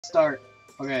Start.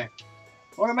 Okay.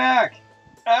 Welcome back.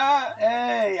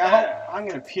 Hey, I'm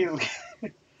gonna puke.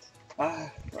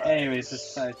 Anyways,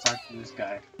 just try to talk to this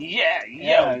guy.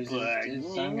 I'm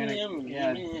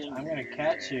gonna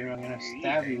catch you. I'm gonna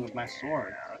stab you with my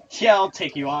sword. Yeah, I'll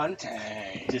take you on.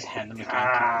 Just hand him the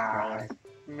GameCube controller.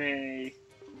 Me.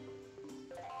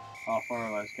 All four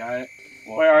of us got it.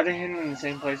 Well, wait, are they hidden in the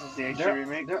same place as the HD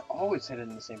remake? They're always hidden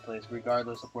in the same place,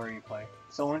 regardless of where you play.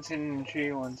 So one's hidden in the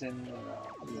tree, one's in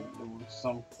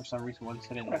for some reason one's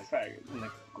hidden in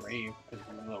the grave because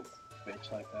he's a little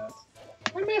bitch like that.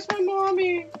 I miss my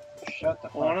mommy. Shut the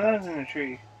fuck up. One of them's in the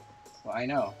tree. Well, I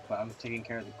know, but I'm taking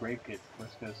care of the grave kid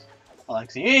first because I like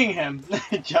seeing him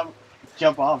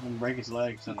jump off and break his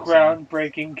legs.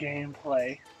 Groundbreaking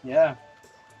gameplay. Yeah.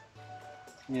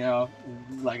 You know,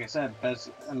 like I said,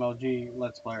 best MLG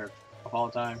Let's Player of all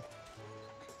time.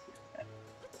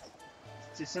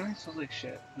 Dude, something smells like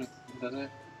shit. Does it?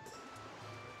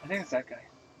 I think it's that guy.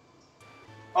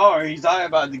 Oh, he's talking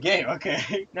about the game,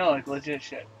 okay. No, like legit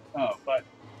shit. Oh. But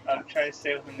I'll try to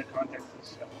stay within the context of the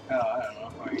show. Oh, I don't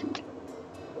know. Right.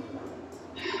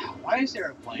 Why is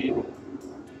there a plane?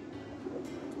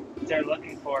 They're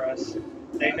looking for us.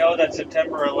 They know that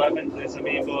September 11th is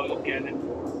Amiibo again.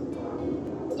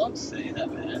 Don't say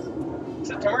that, man.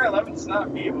 September 11th is not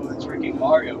Amiibo, it's freaking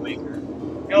Mario Maker.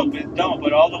 No, but don't.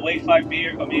 But all the Wave 5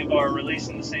 Amiibo are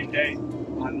releasing the same day.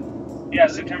 Yeah,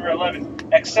 September 11th.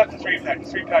 Except the 3-pack. The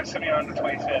 3-pack's coming on the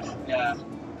 25th. Yeah.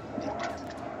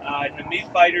 The Mii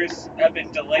Fighters have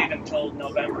been delayed until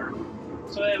November.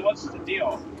 So then what's the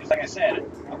deal? Because like I said,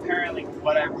 apparently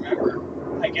what I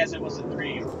remember, I guess it was a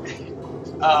dream.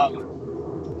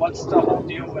 What's the whole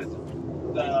deal with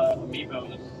the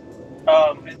Amiibos?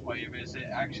 Fifth wave, is it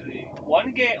actually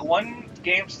one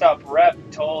GameStop rep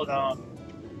told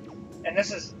and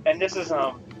this is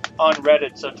on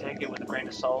Reddit, so take it with a grain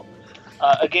of salt.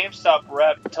 A GameStop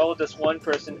rep told this one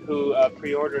person who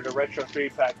pre-ordered a Retro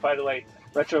 3-pack. By the way,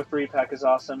 Retro 3-pack is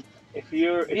awesome. If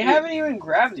you haven't even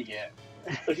grabbed it yet.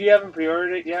 If you haven't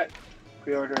pre-ordered it yet,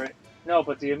 pre-order it. No,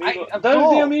 but the Amiibo. The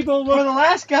Amiibo for the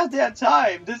last goddamn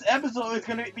time. This episode is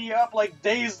gonna be up like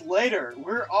days later.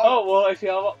 We're all. Oh well,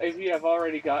 if you have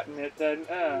already gotten it, then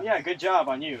yeah, good job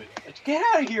on you. Get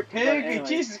out of here, pig! Anyway,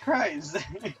 Jesus Christ!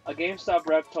 A GameStop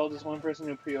rep told this one person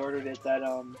who pre-ordered it that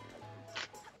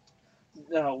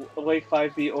Wave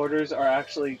 5B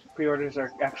pre-orders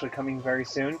are actually coming very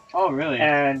soon. Oh really?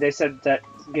 And they said that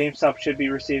GameStop should be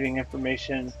receiving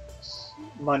information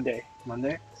Monday.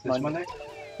 Monday? This Monday?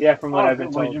 Yeah, from what I've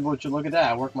been told. Would you look at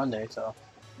that? I work Monday, so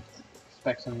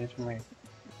expect some news from me.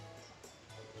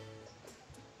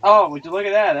 Oh, would you look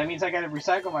at that? That means I gotta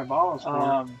recycle my bottles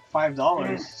for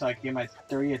 $5 so I can get my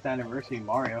 30th anniversary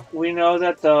Mario. We know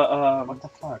that the what the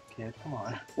fuck, kid? Come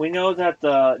on. We know that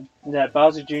that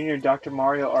Bowser Jr. and Dr.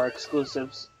 Mario are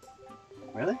exclusives.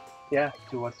 Really? Yeah.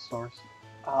 To what stores?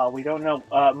 We don't know.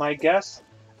 My guess,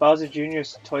 Bowser Jr.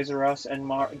 is Toys R Us and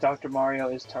Dr. Mario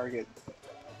is Target.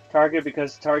 Target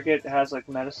because Target has like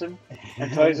medicine,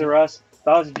 and Toys R Us,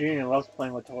 Bowser Jr. loves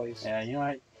playing with toys. Yeah, you know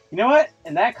what? You know what?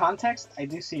 In that context, I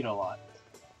do see it a lot.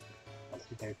 Don't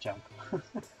you dare jump.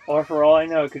 Or for all I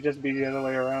know, it could just be the other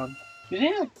way around. Do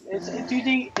you think is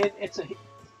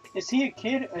he a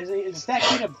kid? Is that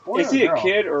kid a boy or a girl? Is he a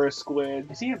kid or a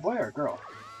squid? Is he a boy or a girl?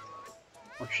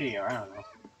 Or she? Or I don't know.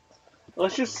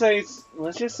 Let's just say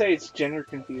it's gender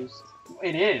confused.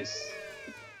 It is.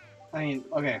 I mean,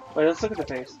 okay. Wait, let's look at the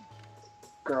face.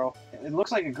 Girl. It looks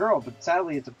like a girl, but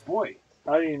sadly it's a boy.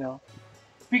 How do you know?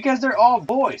 Because they're all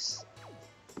boys.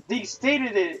 They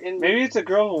stated it in... Maybe it's a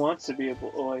girl who wants to be a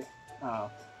boy.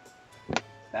 Oh.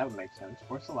 That would make sense.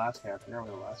 Where's the last guy? I forgot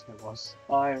where the last guy was.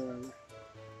 Oh, I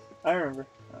remember.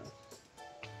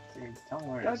 Tell me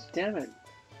where it God is. damn it.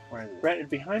 Where is it? Right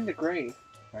behind the grave.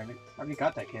 Right. I already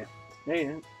got that kid. No, you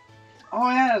didn't. Oh,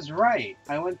 yeah, that's right.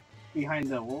 I went behind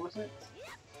the... What was it?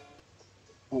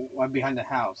 One behind the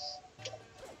house.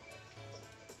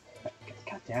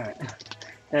 God damn it.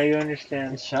 Now you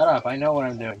understand. Shut up, I know what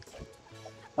I'm doing.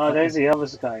 Oh, there's the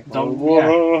Elvis guy. Don't... What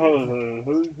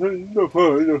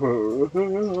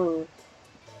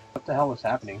the hell was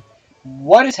happening?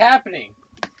 What is happening?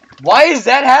 Why is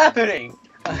that happening?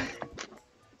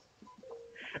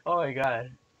 Oh my god.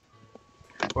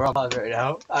 We're on pause right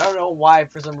now. I don't know why,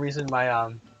 for some reason,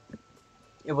 my,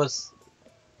 it was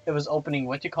opening,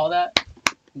 what you call that?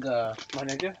 My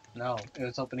nigga? No, it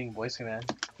was opening voice command.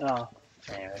 Oh.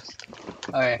 Anyways.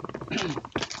 Okay.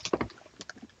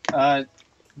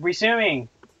 Resuming.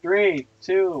 3,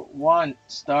 2, 1,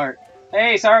 start.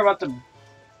 Hey, sorry about the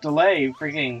delay.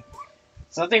 Freaking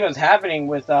something was happening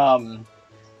with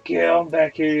Get on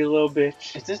back here, you little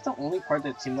bitch. Is this the only part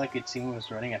that seemed like it was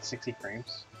running at 60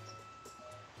 frames?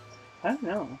 I don't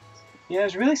know. Yeah,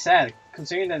 it's really sad,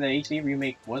 considering that the HD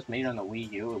remake was made on the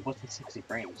Wii U. It wasn't 60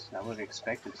 frames. I would have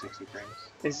expected 60 frames.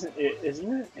 Isn't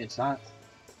it? It's not.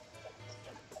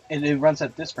 And it runs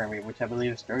at this frame rate, which I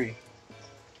believe is 30.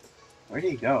 Where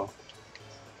did he go?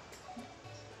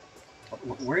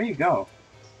 Where did he go?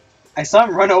 I saw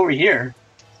him run over here.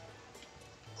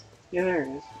 Yeah, there it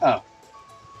is. Oh.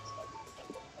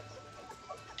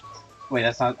 Wait,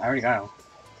 that's not. I already got him.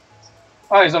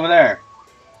 Oh, he's over there.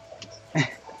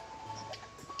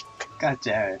 God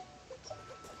damn it.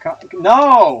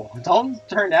 No! Don't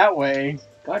turn that way.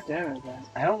 God damn it, man.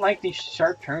 I don't like these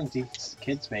sharp turns these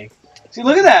kids make. See,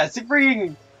 look at that! It's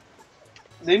freaking.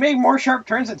 They make more sharp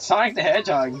turns than Sonic the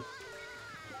Hedgehog.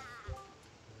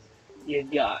 You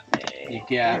got me.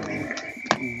 You got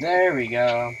me. There we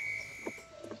go.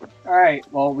 Alright,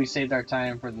 well, we saved our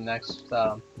time for the next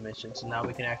mission, so now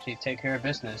we can actually take care of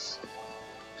business.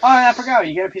 Oh, and I forgot,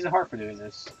 you get a piece of heart for doing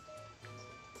this.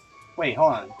 Wait,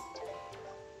 hold on.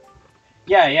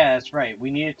 Yeah, that's right. We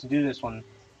needed to do this one.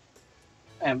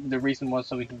 And the reason was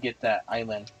so we could get that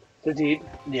island. The deed?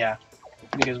 Yeah.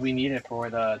 Because we need it for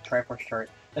the Triforce chart.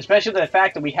 Especially the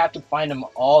fact that we have to find them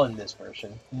all in this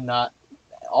version. Not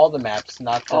all the maps,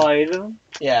 not the... All 8 of them?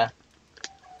 Yeah.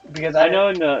 Because I know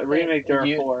in the remake there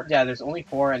are 4. Yeah, there's only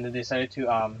 4, and they decided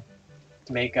to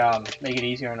make it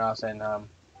easier on us, and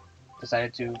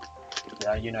decided to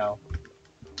you know,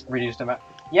 reduce the map.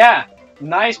 Yeah,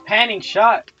 nice panning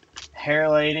shot, hair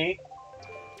lady.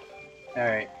 All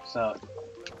right, so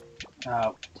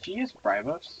did you just bribe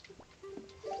us?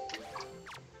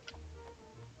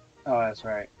 Oh, that's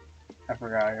right. I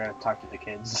forgot. I gotta talk to the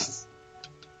kids.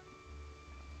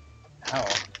 How?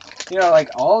 You know, like,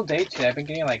 all day today, I've been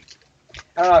getting, like,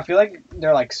 I don't know, I feel like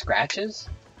they're, like, scratches.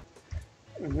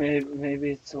 Maybe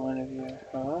it's one of your...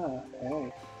 Ah,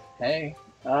 hey. Hey.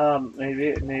 Maybe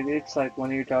it's, like,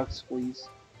 one of your dog's fleas.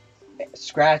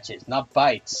 Scratches, not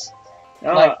bites.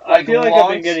 I feel like I've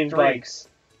been getting streaks.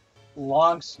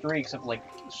 Long streaks of, like,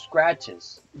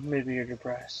 scratches. Maybe you're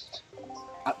depressed.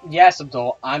 Yes,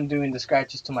 Abdul, I'm doing the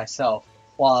scratches to myself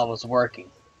while I was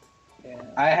working. Yeah.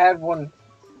 I had one...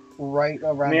 right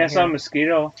around here. I saw a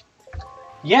mosquito.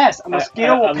 Yes, a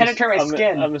mosquito will penetrate my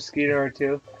skin. A mosquito or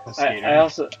two. Mosquito. I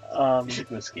also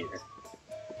Mosquito.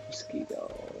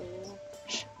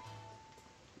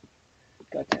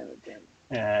 God damn it, Dan.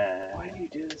 Why do you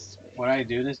do this to me? Why do I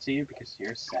do this to you? Because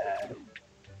you're sad.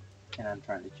 And I'm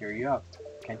trying to cheer you up.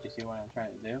 Can't you see what I'm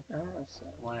trying to do? Oh, that's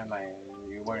sad. What are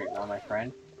you not my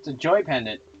friend? It's a joy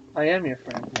pendant. I am your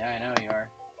friend. Yeah, I know you are.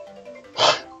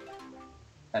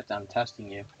 I'm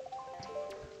testing you.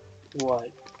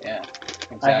 What? Yeah,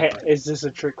 exactly. Is this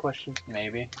a trick question?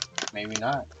 Maybe. Maybe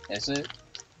not. Is it?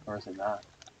 Or is it not?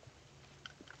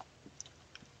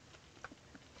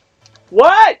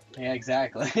 What? Yeah,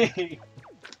 exactly.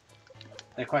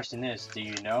 The question is, do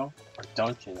you know or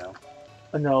don't you know?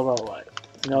 I know about what?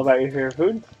 Know about your favorite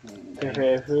food? Your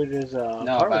favorite food is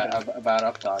no, about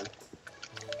UpDog.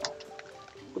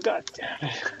 God damn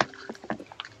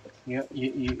it.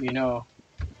 You know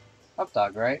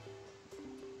UpDog, right?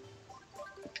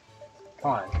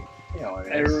 Come on. You know what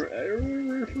it is. I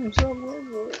remember from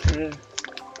somewhere.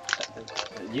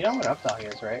 You know what UpDog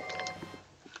is, right?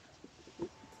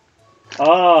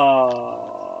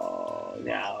 Oh,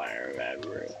 now I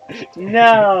remember.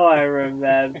 Now I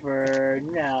remember.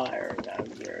 Now I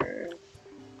remember.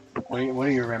 What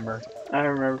do you remember? I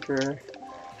remember.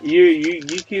 You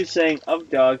keep saying up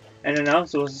dog, and then I'm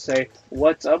supposed to say,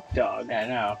 what's up dog? Yeah, I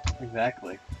know.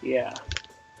 Exactly. Yeah.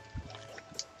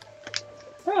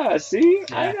 Ah, see?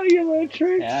 Yeah. I know your little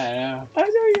tricks. Yeah, I know. I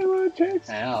know your little tricks.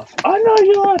 I know. I know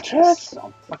your little tricks.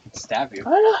 I'll fucking stab you.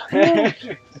 I know.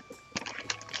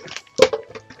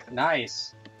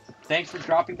 Nice. Thanks for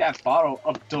dropping that bottle,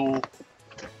 Abdul.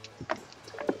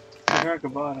 I drank a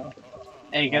bottle.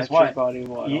 Hey, guess what?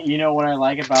 You You know what I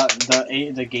like about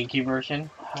the GameCube version?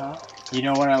 Huh? You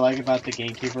know what I like about the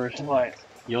GameCube version? What?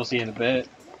 You'll see in a bit.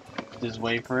 Just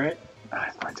wait for it.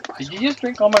 Did you just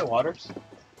drink all my waters?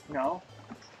 No.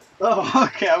 Oh,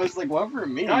 okay. I was like, what for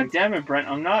me? God damn it, Brent.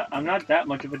 I'm not that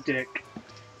much of a dick.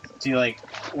 See, like,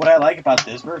 what I like about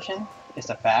this version is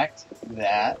the fact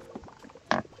that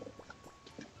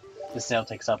the sale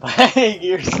takes up 8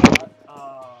 years.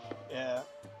 Yeah.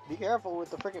 Be careful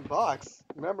with the freaking box.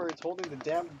 Remember, it's holding the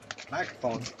damn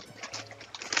microphone.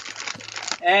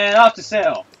 And off to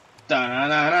sale.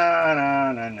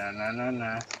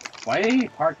 Da-na-na-na-na-na-na-na-na. Why did he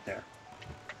park there?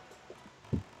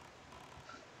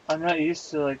 I'm not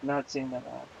used to, like, not seeing that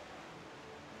map.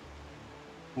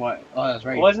 What? Oh, that's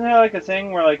right. Wasn't there like a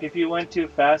thing where like if you went too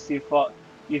fast, you fall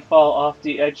off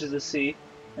the edge of the sea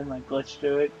and like glitch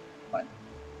through it? What?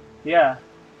 Yeah.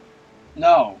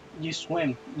 No, you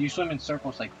swim. You swim in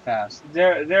circles like fast.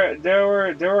 There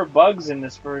were bugs in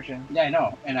this version. Yeah, I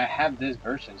know. And I have this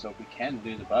version, so we can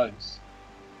do the bugs.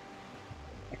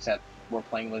 Except we're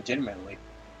playing legitimately.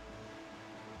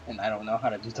 And I don't know how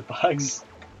to do the bugs.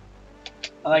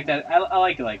 I like that. I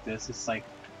like it like this. It's like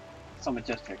so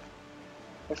majestic.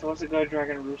 We're supposed to go to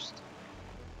Dragon Roost.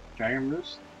 Dragon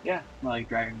Roost? Yeah. Not like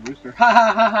Dragon Rooster. Ha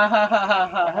ha ha ha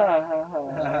ha ha ha ha.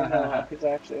 No, it's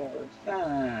actually a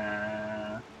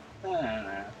rooster.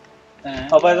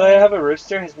 Oh, by the way, I have a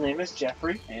rooster. His name is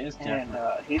Jeffrey. It is And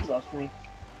Jeffrey. he loves me.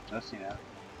 Does he now?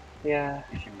 Yeah.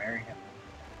 You should marry him.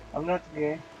 I'm not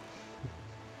gay.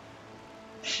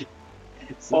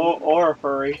 So, Or a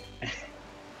furry.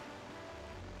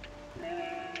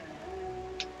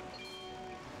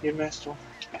 You missed one.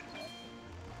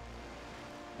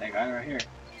 That guy right here.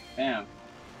 Bam.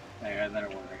 That guy, that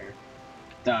one right here.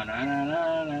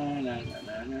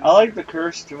 I like the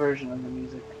cursed version of the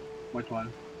music. Which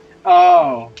one?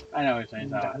 Oh, I know what you're saying.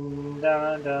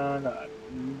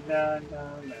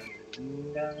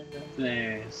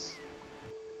 This.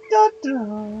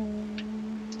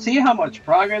 See how much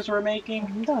progress we're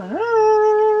making?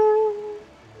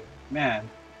 Man.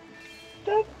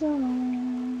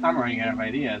 I'm running out of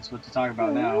ideas what to talk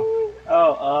about now.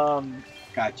 Oh,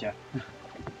 Gotcha.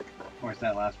 Where's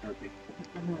that last rupee?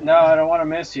 No, I don't want to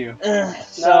miss you.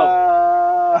 So,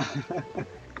 No.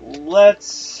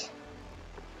 let's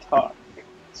talk.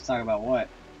 Let's talk about what?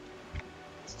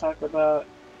 Let's talk about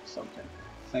something.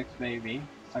 Sex, baby.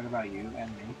 Let's talk about you and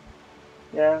me.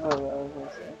 Yeah, that's what I was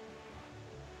gonna say.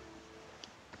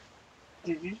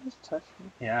 Did you just touch me?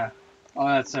 Yeah. Oh,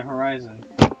 that's the horizon.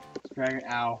 It's dragon.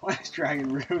 Ow. It's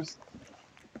Dragon Roost.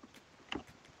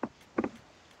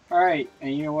 Alright,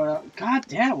 and you know what? God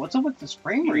damn, what's up with the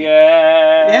frame rate?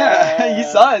 Yeah. Yeah, you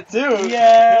saw it too.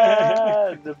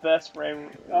 Yeah. The best frame.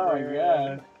 Oh my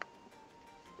god.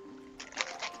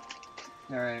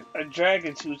 Alright. A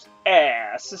dragon whose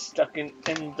ass is stuck in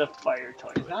the fire It's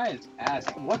toilet. not his ass.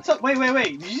 What's up? Wait.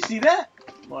 Did you see that?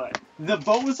 What? The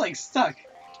boat was like stuck.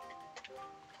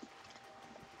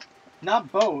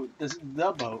 Not boat. This is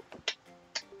the boat.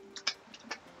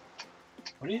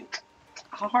 What do you?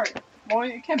 How hard? Boy,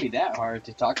 it can't be that hard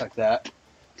to talk like that.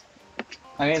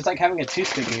 I mean, it's like having a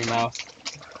toothpick in your mouth.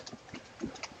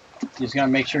 You just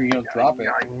gotta make sure you don't drop it.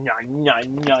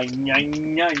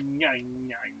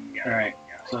 Alright,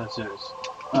 so let's do this.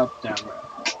 Up, down,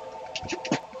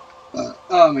 right.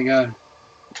 Oh my god.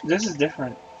 This is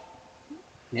different.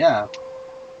 Yeah.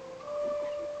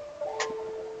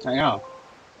 I know.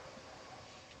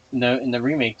 In the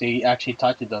remake, they actually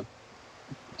talked to the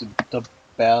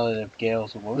Ballad of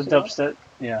Gales. What was The it? dubstep.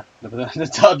 Yeah, the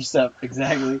dubstep,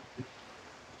 exactly.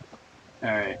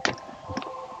 Alright.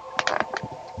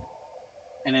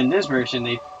 And in this version,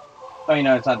 they... Oh, you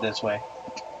know, it's not this way.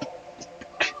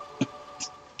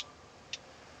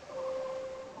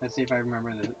 Let's see if I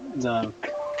remember the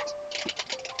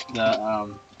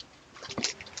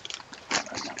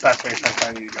That's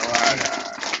how you go.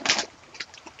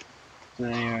 So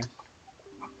anyway,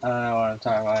 I don't know what I'm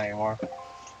talking about anymore.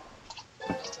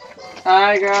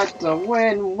 I got the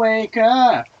Wind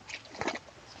Waker!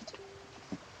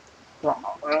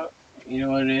 You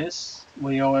know what it is?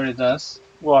 Well, you know what it does?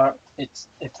 What? It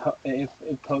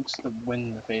pokes the wind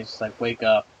in the face, like, wake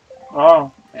up.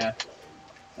 Oh. Yeah.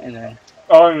 And then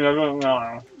Oh,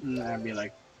 no. and I'd be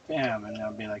like, bam, and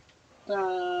I'd be like,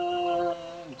 dun,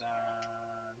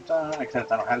 dun, dun.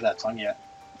 Except I don't have that song yet.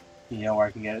 You know where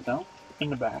I can get it though? In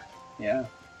the back. Yeah.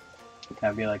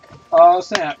 I'd be like, oh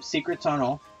snap, secret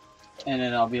tunnel. And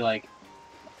then I'll be like,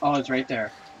 oh, it's right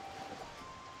there.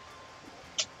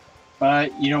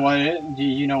 But you know what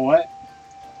you know what?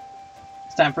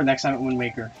 It's time for next time at Wind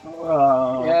Waker.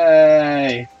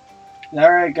 Yay!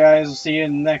 Alright guys, we'll see you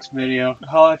in the next video.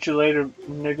 Holler at you later,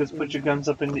 niggas. Put your guns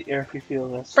up in the air if you feel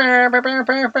this.